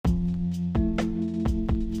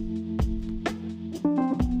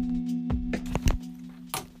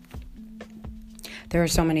There are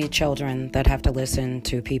so many children that have to listen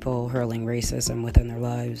to people hurling racism within their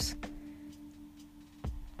lives.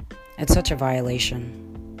 It's such a violation.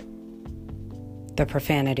 The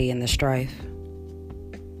profanity and the strife.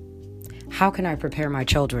 How can I prepare my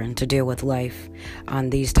children to deal with life on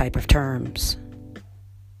these type of terms?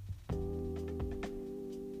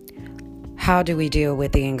 How do we deal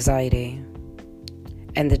with the anxiety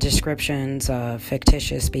and the descriptions of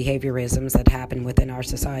fictitious behaviorisms that happen within our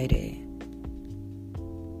society?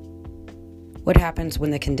 What happens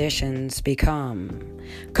when the conditions become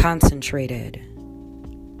concentrated?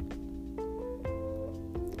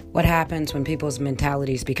 What happens when people's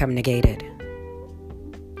mentalities become negated?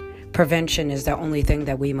 Prevention is the only thing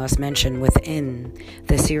that we must mention within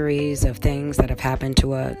the series of things that have happened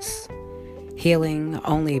to us. Healing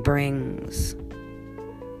only brings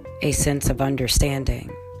a sense of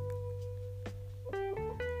understanding.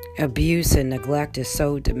 Abuse and neglect is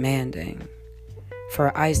so demanding,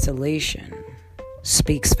 for isolation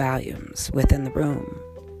speaks volumes within the room.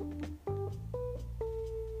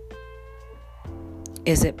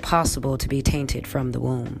 Is it possible to be tainted from the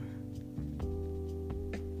womb?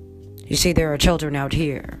 You see, there are children out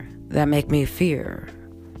here that make me fear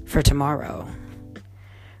for tomorrow.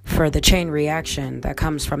 For the chain reaction that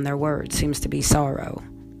comes from their words seems to be sorrow.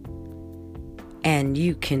 And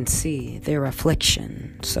you can see their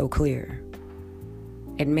affliction so clear.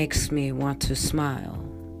 It makes me want to smile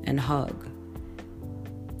and hug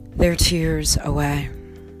their tears away.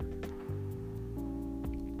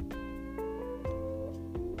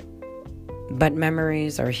 But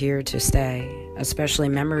memories are here to stay, especially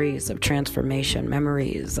memories of transformation,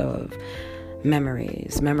 memories of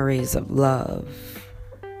love.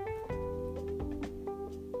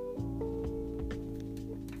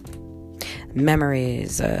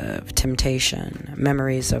 Memories of temptation,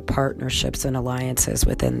 memories of partnerships and alliances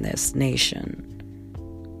within this nation.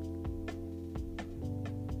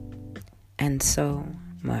 And so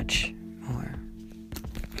much more.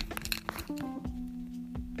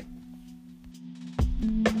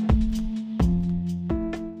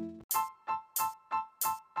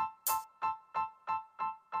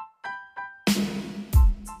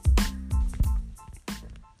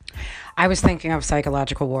 I was thinking of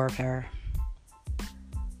psychological warfare.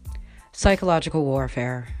 Psychological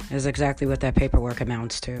warfare is exactly what that paperwork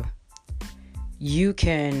amounts to. You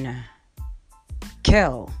can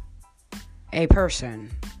kill a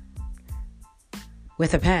person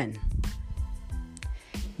with a pen.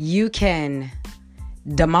 You can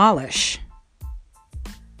demolish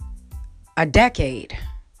a decade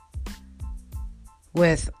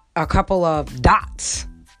with a couple of dots.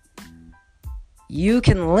 You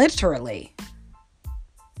can literally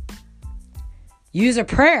use a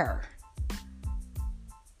prayer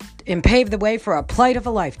and pave the way for a plight of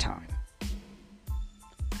a lifetime.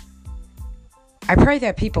 I pray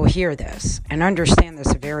that people hear this and understand the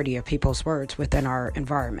severity of people's words within our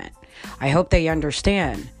environment. I hope they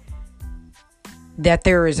understand that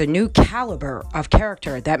there is a new caliber of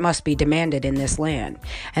character that must be demanded in this land,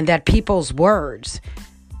 and that people's words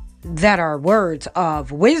that are words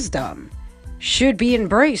of wisdom should be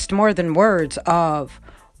embraced more than words of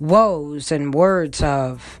woes and words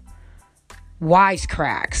of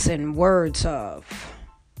wisecracks and words of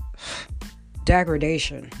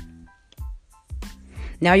degradation.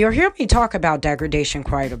 Now, you'll hear me talk about degradation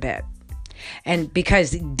quite a bit. And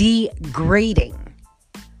because degrading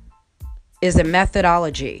is a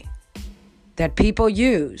methodology that people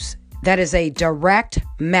use that is a direct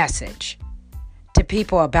message to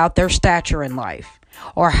people about their stature in life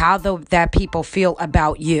or how that people feel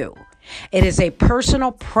about you. It is a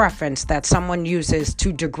personal preference that someone uses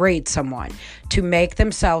to degrade someone, to make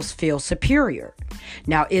themselves feel superior.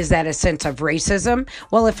 Now, is that a sense of racism?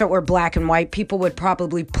 Well, if it were black and white, people would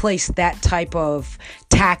probably place that type of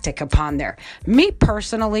tactic upon there. Me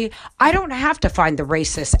personally, I don't have to find the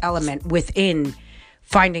racist element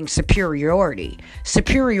finding superiority.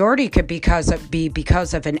 Superiority could be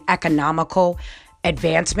because of an economical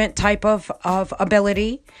advancement type of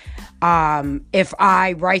ability. If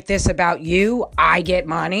I write this about you, I get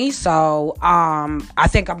money. So I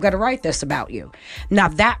think I'm going to write this about you. Now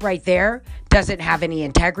that right there doesn't have any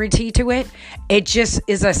integrity to it. It just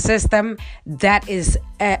is a system that is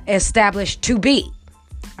established to be.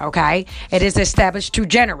 Okay? It is established to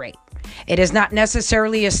generate. It is not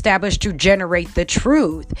necessarily established to generate the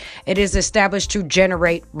truth. It is established to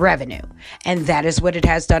generate revenue. And that is what it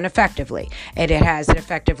has done effectively. And it has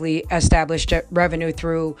effectively established revenue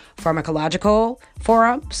through pharmacological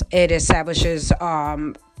forums. It establishes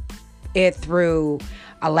it through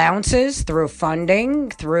allowances, through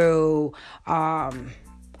funding, through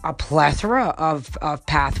a plethora of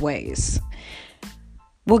pathways.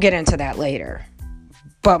 We'll get into that later.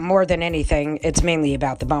 But more than anything, it's mainly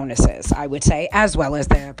about the bonuses, I would say, as well as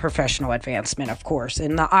the professional advancement, of course.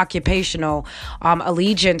 And the occupational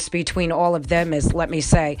allegiance between all of them is, let me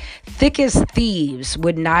say, thick as thieves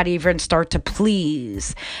would not even start to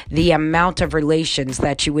please the amount of relations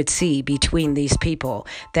that you would see between these people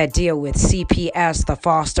that deal with CPS, the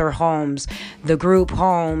foster homes, the group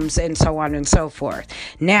homes, and so on and so forth.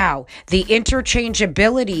 Now, the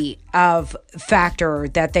interchangeability of factor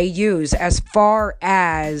that they use as far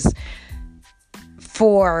as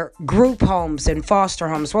for group homes and foster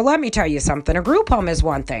homes. Well, let me tell you something. A group home is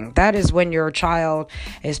one thing. That is when your child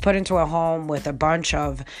is put into a home with a bunch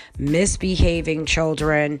of misbehaving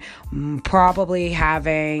children, probably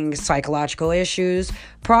having psychological issues,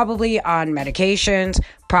 probably on medications,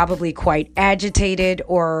 probably quite agitated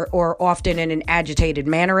or often in an agitated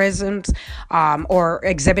mannerisms, or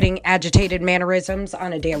exhibiting agitated mannerisms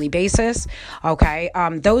on a daily basis. Okay.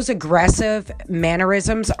 Those aggressive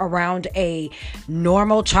mannerisms around a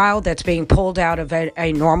normal child that's being pulled out of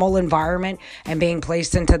a normal environment and being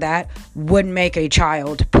placed into that would make a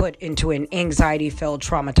child put into an anxiety-filled,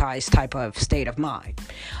 traumatized type of state of mind.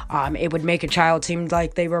 It would make a child seem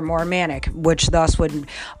like they were more manic, which thus would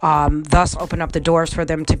thus open up the doors for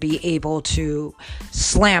them to be able to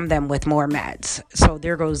slam them with more meds. So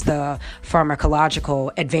there goes the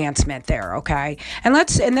pharmacological advancement there, okay? And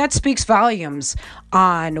that speaks volumes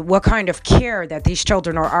on what kind of care that these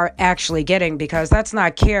children are actually getting, because that's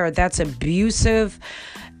not care, that's abusive,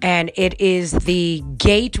 and it is the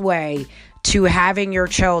gateway to having your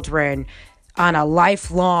children on a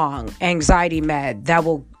lifelong anxiety med that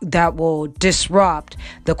will disrupt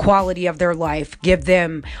the quality of their life, give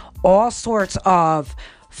them all sorts of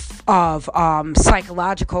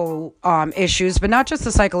psychological issues, but not just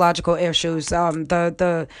the psychological issues,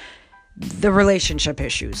 the relationship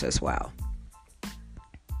issues as well.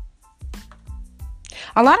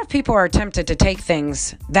 A lot of people are tempted to take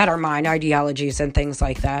things that are mine, ideologies and things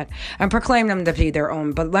like that, and proclaim them to be their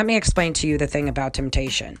own. But let me explain to you the thing about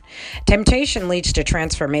temptation. Temptation leads to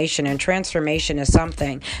transformation, and transformation is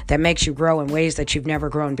something that makes you grow in ways that you've never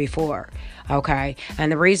grown before. Okay?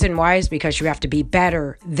 And the reason why is because you have to be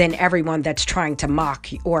better than everyone that's trying to mock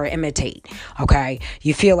or imitate. Okay?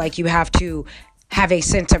 You feel like you have to have a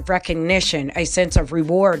sense of recognition, a sense of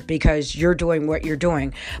reward because you're doing what you're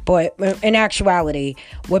doing. But in actuality,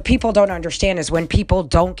 what people don't understand is when people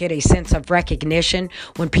don't get a sense of recognition,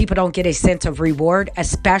 when people don't get a sense of reward,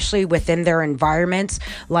 especially within their environments,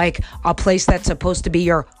 like a place that's supposed to be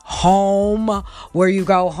your home, where you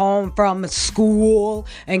go home from school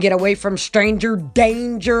and get away from stranger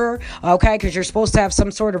danger, okay, because you're supposed to have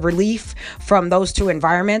some sort of relief from those two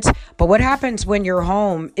environments. But what happens when your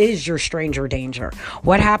home is your stranger danger?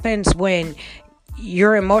 What happens when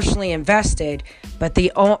you're emotionally invested, but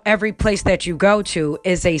every place that you go to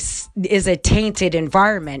is a tainted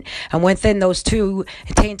environment, and within those two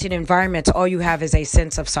tainted environments, all you have is a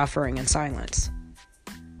sense of suffering and silence?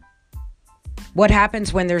 What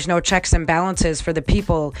happens when there's no checks and balances for the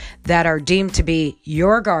people that are deemed to be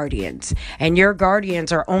your guardians, and your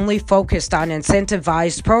guardians are only focused on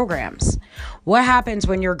incentivized programs? What happens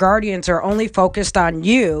when your guardians are only focused on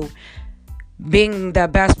you being the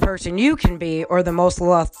best person you can be, or the most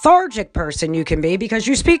lethargic person you can be because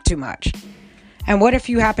you speak too much? And what if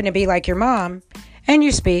you happen to be like your mom and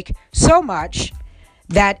you speak so much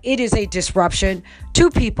that it is a disruption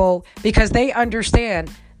to people because they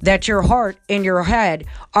understand that your heart and your head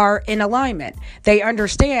are in alignment? They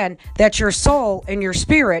understand that your soul and your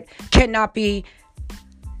spirit cannot be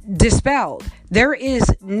dispelled. There is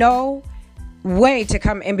no way to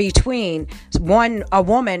come in between a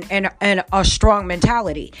woman and a strong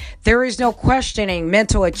mentality. There is no questioning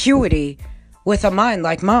mental acuity with a mind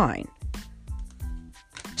like mine.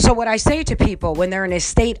 So what I say to people when they're in a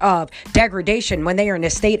state of degradation, when they are in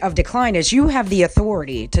a state of decline, is you have the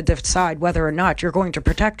authority to decide whether or not you're going to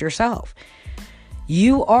protect yourself.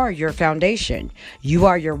 You are your foundation. You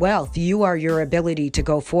are your wealth. You are your ability to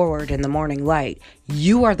go forward in the morning light.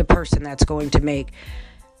 You are the person that's going to make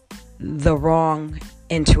the wrong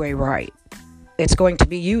into a right. It's going to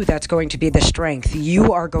be you that's going to be the strength.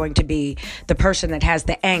 You are going to be the person that has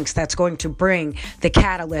the angst, that's going to bring the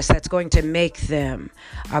catalyst, that's going to make them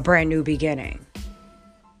a brand new beginning.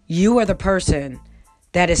 You are the person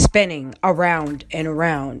that is spinning around and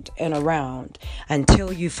around and around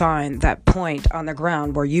until you find that point on the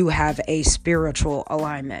ground where you have a spiritual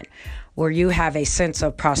alignment, where you have a sense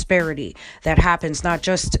of prosperity that happens not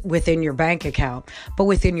just within your bank account, but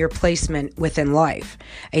within your placement within life.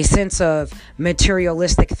 A sense of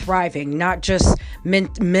materialistic thriving, not just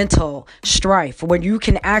mental strife, when you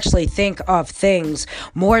can actually think of things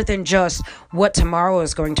more than just what tomorrow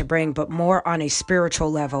is going to bring, but more on a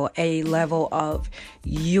spiritual level, a level of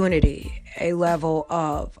unity, a level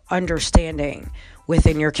of understanding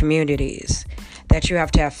within your communities, that you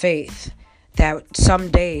have to have faith that some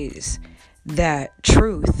days that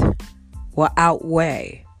truth will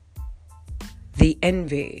outweigh the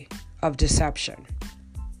envy of deception.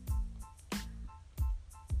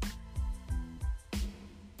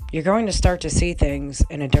 You're going to start to see things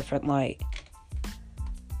in a different light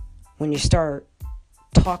when you start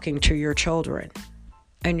talking to your children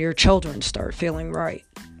and your children start feeling right.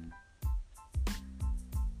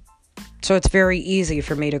 So it's very easy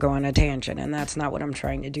for me to go on a tangent, and that's not what I'm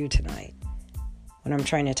trying to do tonight. What I'm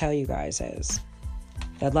trying to tell you guys is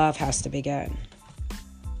that love has to begin.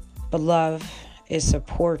 But love is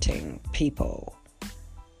supporting people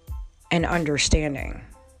and understanding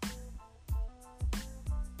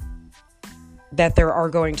that there are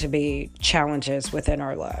going to be challenges within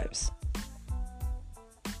our lives,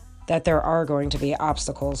 that there are going to be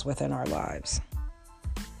obstacles within our lives,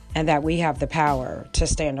 and that we have the power to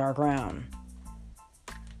stand our ground.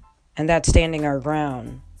 And that standing our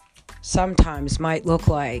ground sometimes might look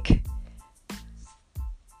like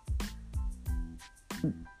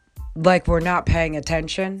we're not paying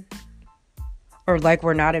attention or like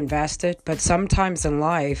we're not invested. But sometimes in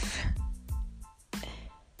life,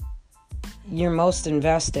 you're most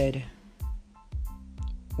invested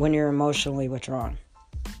when you're emotionally withdrawn,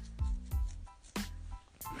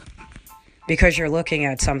 because you're looking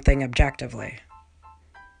at something objectively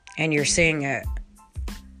and you're seeing it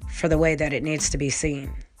for the way that it needs to be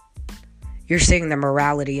seen. You're seeing the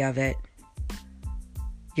morality of it.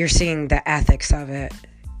 You're seeing the ethics of it.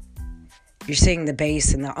 You're seeing the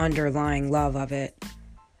base and the underlying love of it.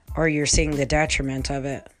 Or you're seeing the detriment of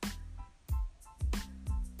it.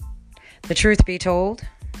 The truth be told,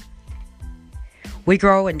 we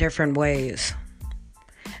grow in different ways.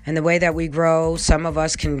 And the way that we grow, some of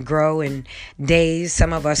us can grow in days,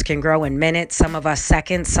 some of us can grow in minutes, some of us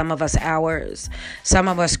seconds, some of us hours. Some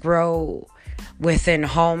of us grow within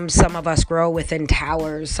homes, some of us grow within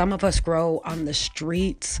towers, some of us grow on the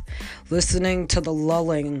streets, listening to the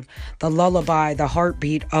lullaby, the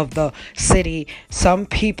heartbeat of the city. Some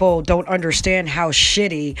people don't understand how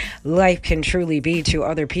shitty life can truly be to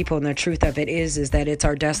other people, and the truth of it is that it's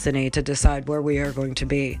our destiny to decide where we are going to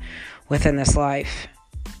be within this life.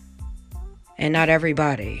 And not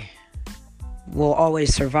everybody will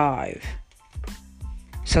always survive.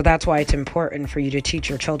 So that's why it's important for you to teach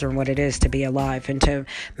your children what it is to be alive, and to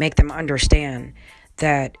make them understand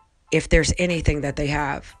that if there's anything that they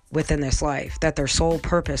have within this life, that their sole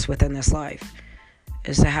purpose within this life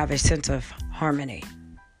is to have a sense of harmony,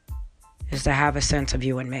 is to have a sense of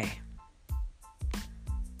you and me.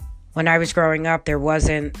 When I was growing up, there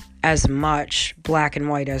wasn't as much black and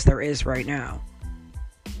white as there is right now.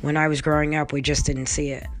 When I was growing up, we just didn't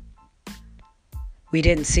see it. We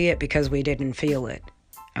didn't see it because we didn't feel it.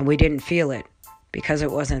 And we didn't feel it because it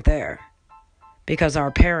wasn't there. Because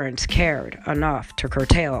our parents cared enough to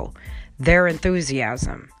curtail their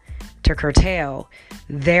enthusiasm, to curtail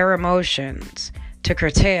their emotions, to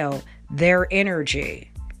curtail their energy,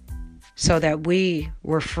 so that we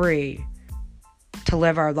were free to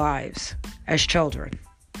live our lives as children.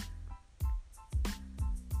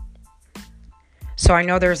 So I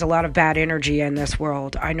know there's a lot of bad energy in this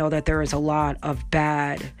world. I know that there is a lot of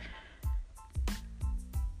bad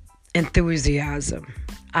enthusiasm.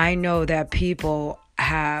 I know that people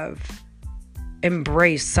have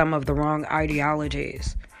embraced some of the wrong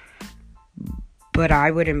ideologies. But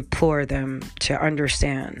I would implore them to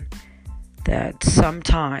understand that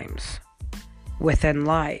sometimes within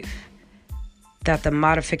life, that the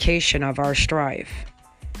modification of our strife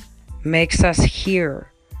makes us hear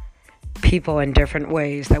people in different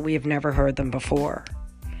ways that we have never heard them before,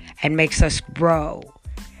 and makes us grow,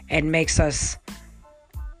 and makes us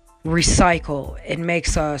recycle, it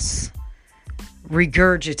makes us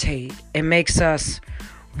regurgitate, it makes us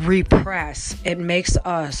repress, it makes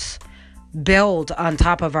us build on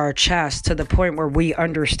top of our chest to the point where we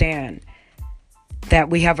understand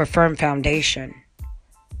that we have a firm foundation.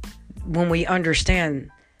 When we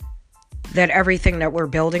understand that everything that we're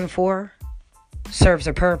building for serves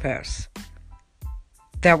a purpose,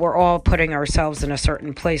 that we're all putting ourselves in a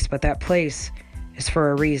certain place, but that place is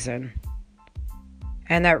for a reason.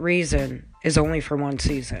 And that reason is only for one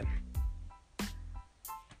season.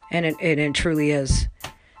 And it truly is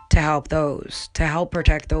to help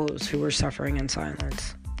protect those who are suffering in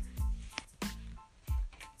silence.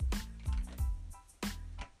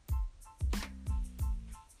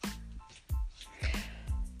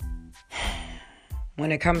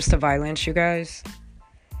 When it comes to violence, you guys,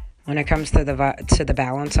 when it comes to the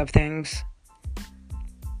balance of things,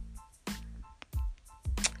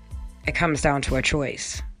 it comes down to a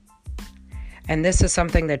choice. And this is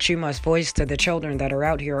something that you must voice to the children that are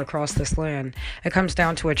out here across this land. It comes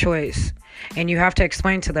down to a choice. And you have to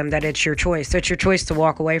explain to them that it's your choice. It's your choice to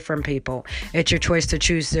walk away from people. It's your choice to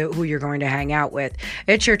choose who you're going to hang out with.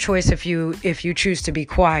 It's your choice if you choose to be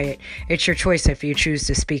quiet. It's your choice if you choose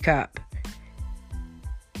to speak up.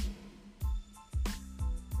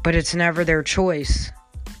 But it's never their choice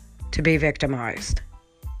to be victimized.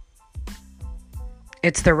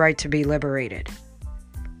 It's their right to be liberated.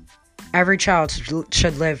 Every child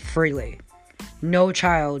should live freely. No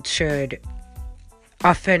child should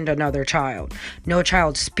offend another child. No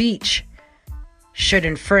child's speech should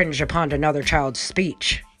infringe upon another child's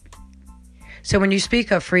speech. So when you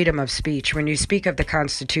speak of freedom of speech, when you speak of the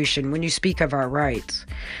Constitution, when you speak of our rights,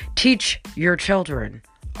 teach your children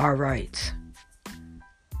our rights.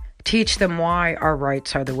 Teach them why our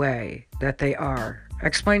rights are the way that they are.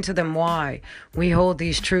 Explain to them why we hold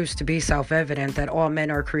these truths to be self-evident, that all men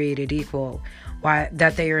are created equal,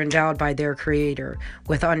 that they are endowed by their Creator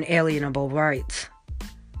with unalienable rights.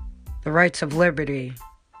 The rights of liberty,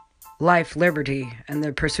 life, liberty, and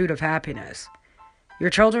the pursuit of happiness. Your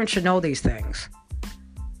children should know these things.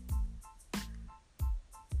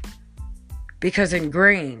 Because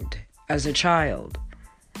ingrained as a child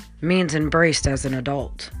means embraced as an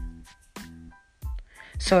adult.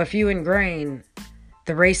 So if you ingrain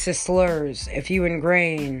the racist slurs, if you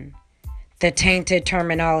ingrain the tainted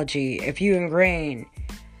terminology, if you ingrain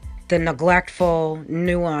the neglectful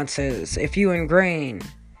nuances, if you ingrain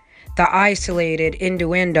the isolated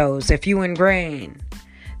innuendos, if you ingrain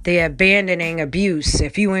the abandoning abuse,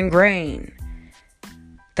 if you ingrain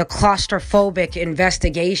the claustrophobic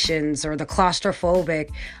investigations or the claustrophobic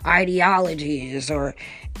ideologies, or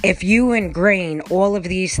if you ingrain all of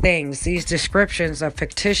these things, these descriptions of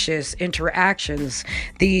fictitious interactions,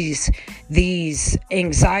 these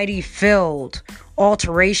anxiety-filled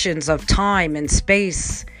alterations of time and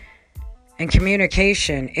space and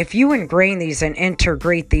communication, if you ingrain these and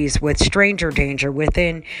integrate these with stranger danger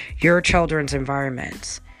within your children's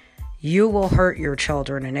environments, you will hurt your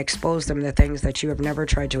children and expose them to things that you have never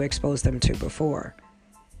tried to expose them to before.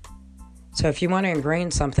 So if you want to ingrain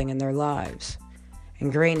something in their lives,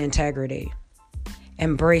 ingrain integrity,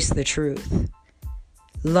 embrace the truth,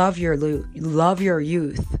 love your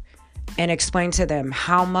youth, and explain to them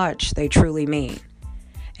how much they truly mean.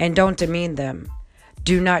 And don't demean them.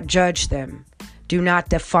 Do not judge them. Do not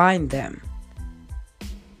define them.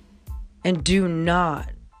 And do not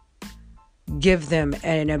give them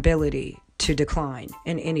an ability to decline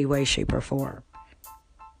in any way, shape, or form.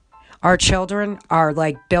 Our children are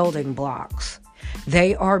like building blocks.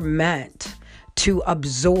 They are meant to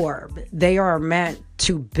absorb. They are meant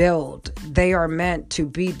to build. They are meant to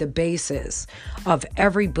be the basis of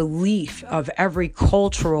every belief, of every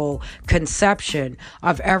cultural conception,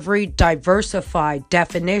 of every diversified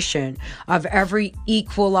definition, of every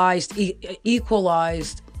equalized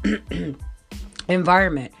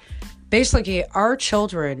environment. Basically, our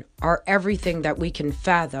children are everything that we can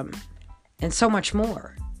fathom and so much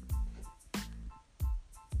more.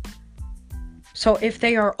 So if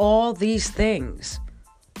they are all these things,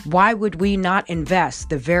 why would we not invest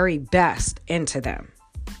the very best into them?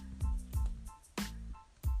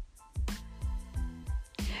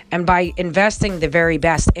 And by investing the very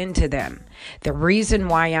best into them, the reason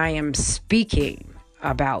why I am speaking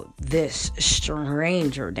about this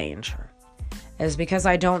stranger danger is because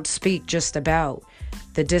I don't speak just about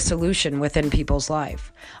the dissolution within people's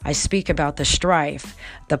life. I speak about the strife,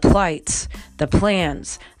 the plights, the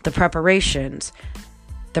plans, the preparations,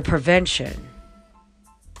 the prevention,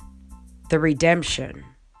 the redemption,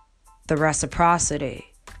 the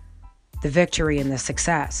reciprocity, the victory, and the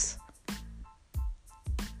success.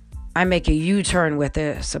 I make a U-turn with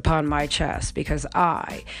this upon my chest because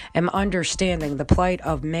I am understanding the plight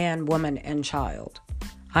of man, woman, and child.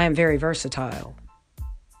 I am very versatile.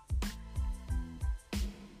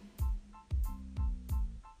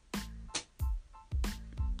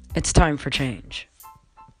 It's time for change.